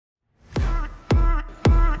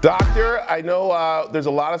Doctor, I know there's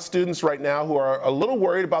a lot of students right now who are a little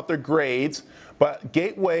worried about their grades, but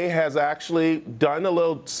Gateway has actually done a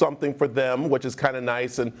little something for them, which is kind of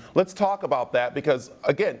nice. And let's talk about that because,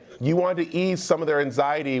 again, you wanted to ease some of their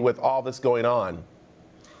anxiety with all this going on.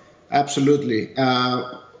 Absolutely.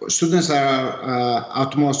 Students are our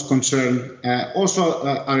utmost concern. Also,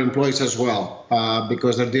 our employees as well,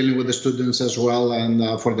 because they're dealing with the students as well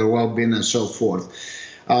and for their well-being and so forth.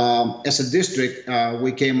 As a district,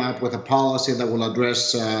 we came up with a policy that will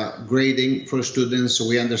address grading for students.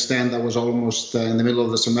 We understand that was almost in the middle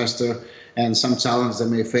of the semester and some challenges they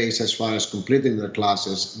may face as far as completing their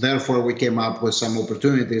classes. Therefore, we came up with some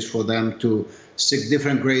opportunities for them to seek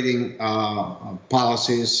different grading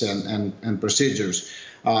policies and procedures.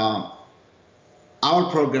 Our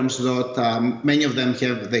programs, though, many of them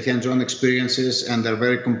have the hands-on experiences and they're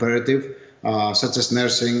very competitive. Such as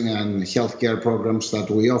nursing and healthcare programs that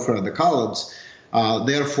we offer at the college.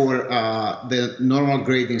 Therefore, the normal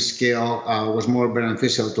grading scale was more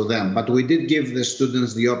beneficial to them. But we did give the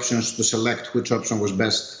students the options to select which option was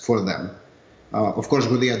best for them. Of course,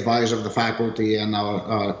 with the advice of the faculty and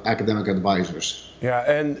our academic advisors.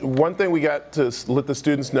 Yeah, and one thing we got to let the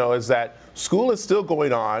students know is that school is still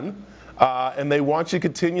going on. And they want you to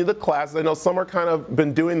continue the classes. I know some are kind of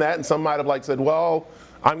been doing that, and some might have said, well,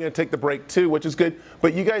 I'm going to take the break too, which is good.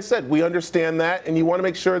 But you guys said, we understand that, and you want to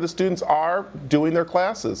make sure the students are doing their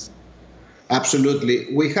classes.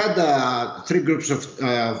 Absolutely. We had 3 groups of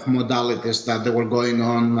modalities that they were going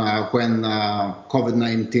on when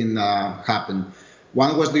COVID-19 happened.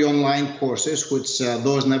 One was the online courses, which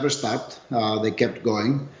those never stopped. They kept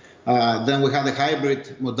going. Then we had a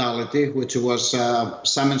hybrid modality, which was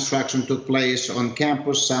some instruction took place on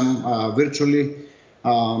campus, some virtually.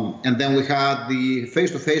 And then we had the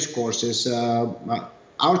face-to-face courses.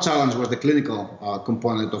 Our challenge was the clinical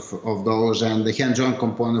component of those and the hands-on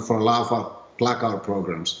component for a lot of our Blackout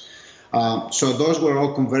programs. So those were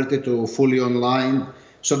all converted to fully online.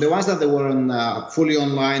 So the ones that they were on fully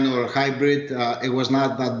online or hybrid, it was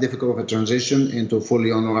not that difficult of a transition into a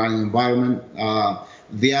fully online environment.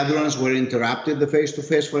 The other ones were interrupted, the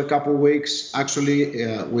face-to-face, for a couple of weeks. Actually,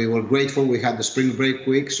 we were grateful we had the spring break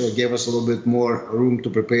week, so it gave us a little bit more room to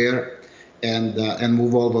prepare and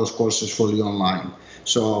move all those courses fully online.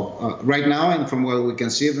 So right now, and from what we can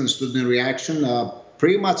see from the student reaction,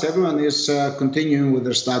 pretty much everyone is continuing with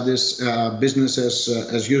their studies, business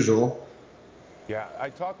as usual. Yeah, I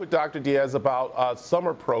talked with Dr. Diaz about a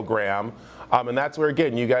summer program, and that's where,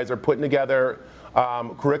 again, you guys are putting together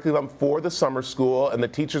curriculum for the summer school, and the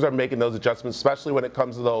teachers are making those adjustments, especially when it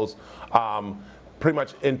comes to those pretty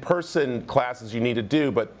much in-person classes you need to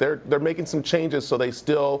do, but they're making some changes so they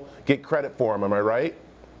still get credit for them. Am I right?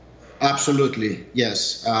 Absolutely,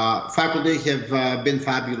 yes. Faculty have been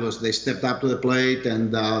fabulous. They stepped up to the plate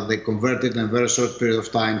and they converted in a very short period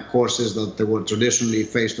of time courses that they were traditionally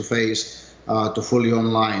face-to-face to fully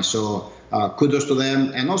online. So kudos to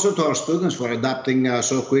them and also to our students for adapting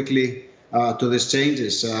so quickly to these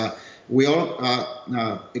changes. We all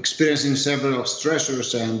experiencing several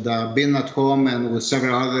stressors and being at home and with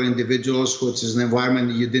several other individuals, which is an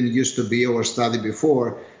environment you didn't used to be or study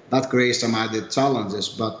before. That creates some added challenges,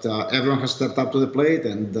 but everyone has stepped up to the plate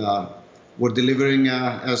and we're delivering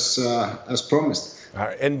as promised. All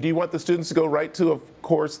right. And do you want the students to go right to, of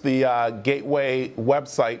course, the Gateway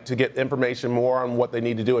website to get information more on what they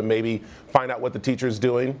need to do and maybe find out what the teacher is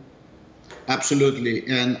doing? Absolutely.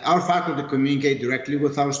 And our faculty communicate directly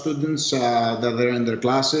with our students that are in their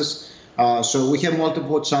classes. So we have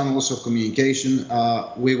multiple channels of communication.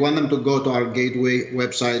 We want them to go to our Gateway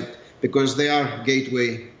website because they are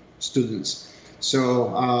Gateway students.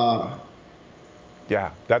 So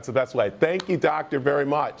yeah, that's the best way. Thank you, Doctor, very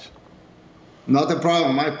much. Not a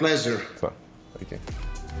problem. My pleasure. So, thank you.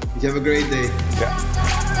 You have a great day. Yeah.